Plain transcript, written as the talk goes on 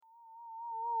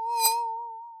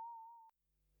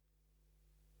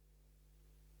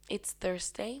It's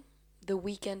Thursday. The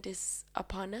weekend is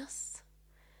upon us.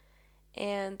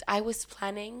 And I was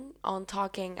planning on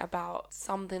talking about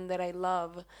something that I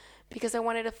love because I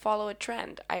wanted to follow a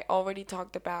trend. I already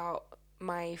talked about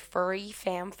my furry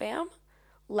fam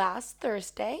last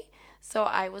Thursday. So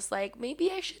I was like,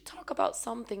 maybe I should talk about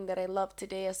something that I love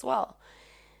today as well.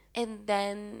 And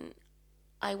then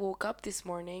I woke up this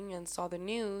morning and saw the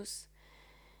news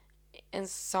and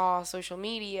saw social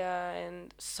media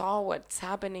and saw what's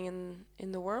happening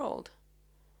in the world.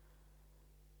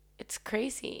 It's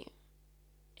crazy.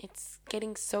 It's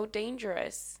getting so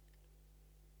dangerous.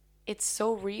 It's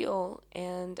so real,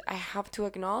 and I have to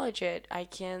acknowledge it. I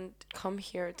can't come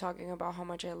here talking about how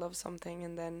much I love something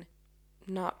and then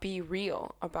not be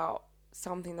real about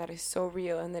something that is so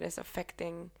real and that is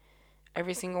affecting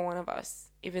every single one of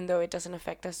us. Even though it doesn't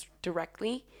affect us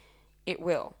directly, it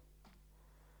will.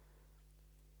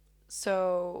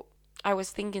 So I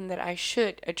was thinking that I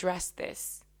should address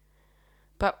this.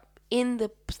 But in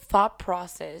the thought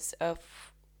process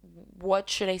of what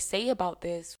should I say about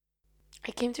this,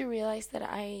 I came to realize that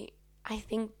I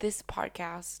think this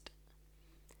podcast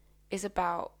is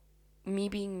about me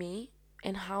being me.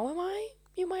 And how am I,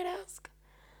 you might ask?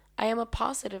 I am a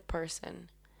positive person.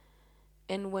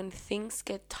 And when things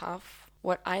get tough,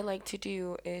 what I like to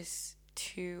do is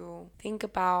to think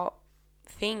about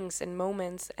things and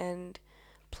moments and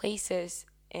places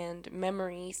and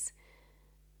memories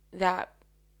that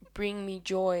bring me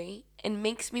joy and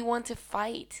makes me want to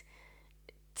fight,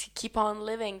 to keep on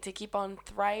living, to keep on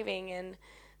thriving and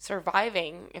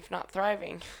surviving, if not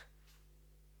thriving.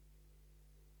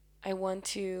 I want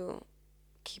to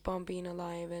keep on being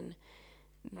alive, and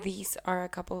these are a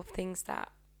couple of things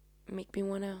that make me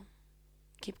want to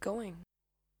keep going.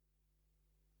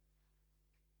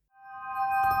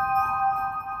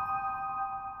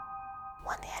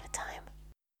 One day at a time.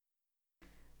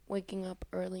 Waking up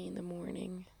early in the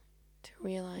morning to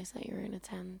realize that you're in a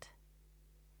tent.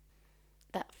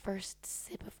 That first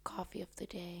sip of coffee of the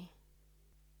day.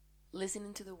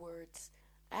 Listening to the words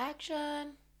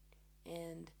action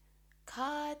and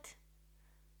cut.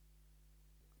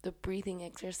 The breathing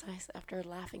exercise after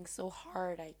laughing so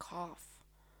hard I cough.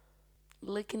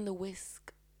 Licking the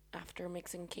whisk after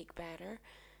mixing cake batter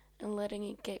and letting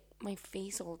it get my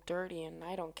face all dirty, and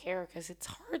I don't care because it's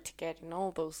hard to get in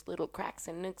all those little cracks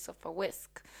and nooks of a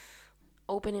whisk.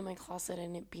 Opening my closet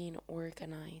and it being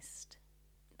organized.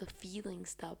 The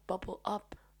feelings that bubble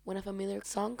up when a familiar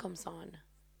song comes on.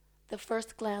 The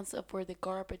first glance of where the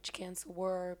garbage cans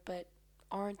were but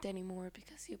aren't anymore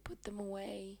because you put them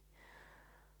away.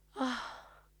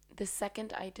 The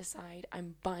second I decide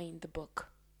I'm buying the book.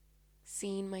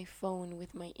 Seeing my phone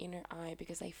with my inner eye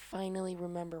because I finally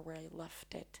remember where I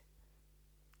left it.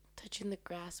 Touching the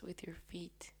grass with your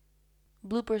feet.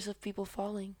 Bloopers of people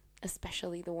falling,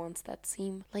 especially the ones that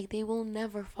seem like they will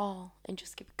never fall and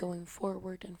just keep going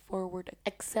forward and forward,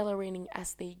 accelerating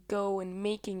as they go and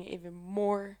making it even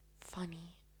more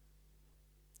funny.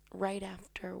 Right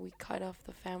after we cut off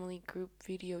the family group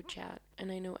video chat and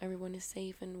I know everyone is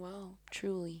safe and well,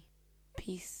 truly,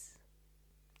 peace.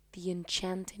 The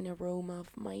enchanting aroma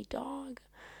of my dog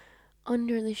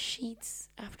under the sheets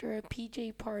after a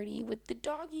PJ party with the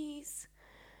doggies.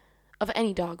 Of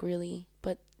any dog, really,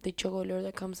 but the chocolate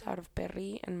that comes out of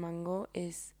Perry and Mango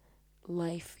is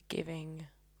life-giving.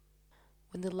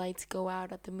 When the lights go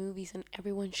out at the movies and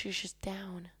everyone shushes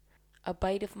down. A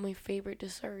bite of my favorite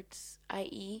desserts,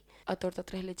 i.e. a torta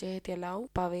tres leches de tialao,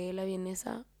 pavé a la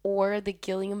vienesa, or the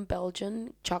Gilliam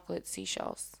Belgian chocolate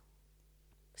seashells.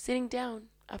 Sitting down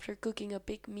after cooking a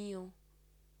big meal.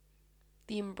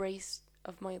 The embrace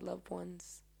of my loved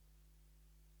ones.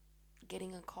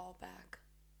 Getting a call back.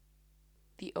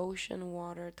 The ocean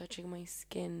water touching my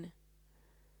skin.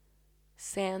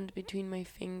 Sand between my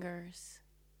fingers.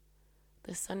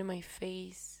 The sun in my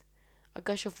face. A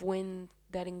gush of wind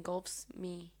that engulfs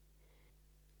me.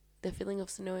 The feeling of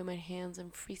snow in my hands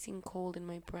and freezing cold in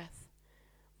my breath.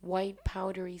 White,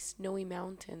 powdery, snowy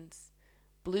mountains.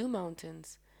 Blue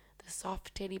mountains. The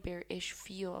soft teddy bear-ish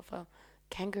feel of a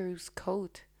kangaroo's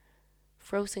coat.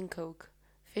 Frozen Coke.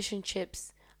 Fish and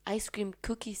chips. Ice cream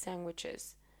cookie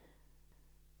sandwiches.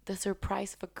 The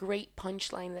surprise of a great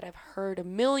punchline that I've heard a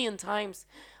million times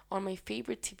on my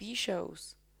favorite TV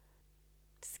shows.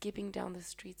 Skipping down the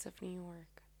streets of New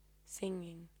York.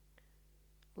 Singing.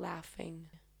 Laughing.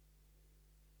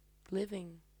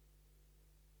 Living.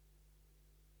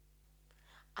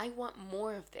 I want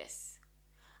more of this.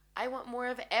 I want more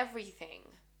of everything.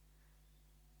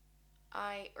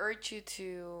 I urge you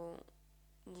to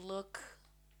look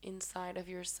inside of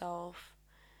yourself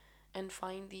and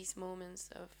find these moments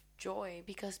of joy,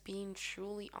 because being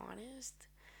truly honest,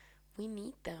 we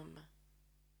need them.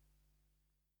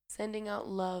 Sending out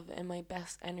love and my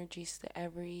best energies to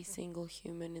every single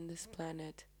human in this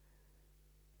planet.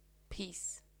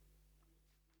 Peace.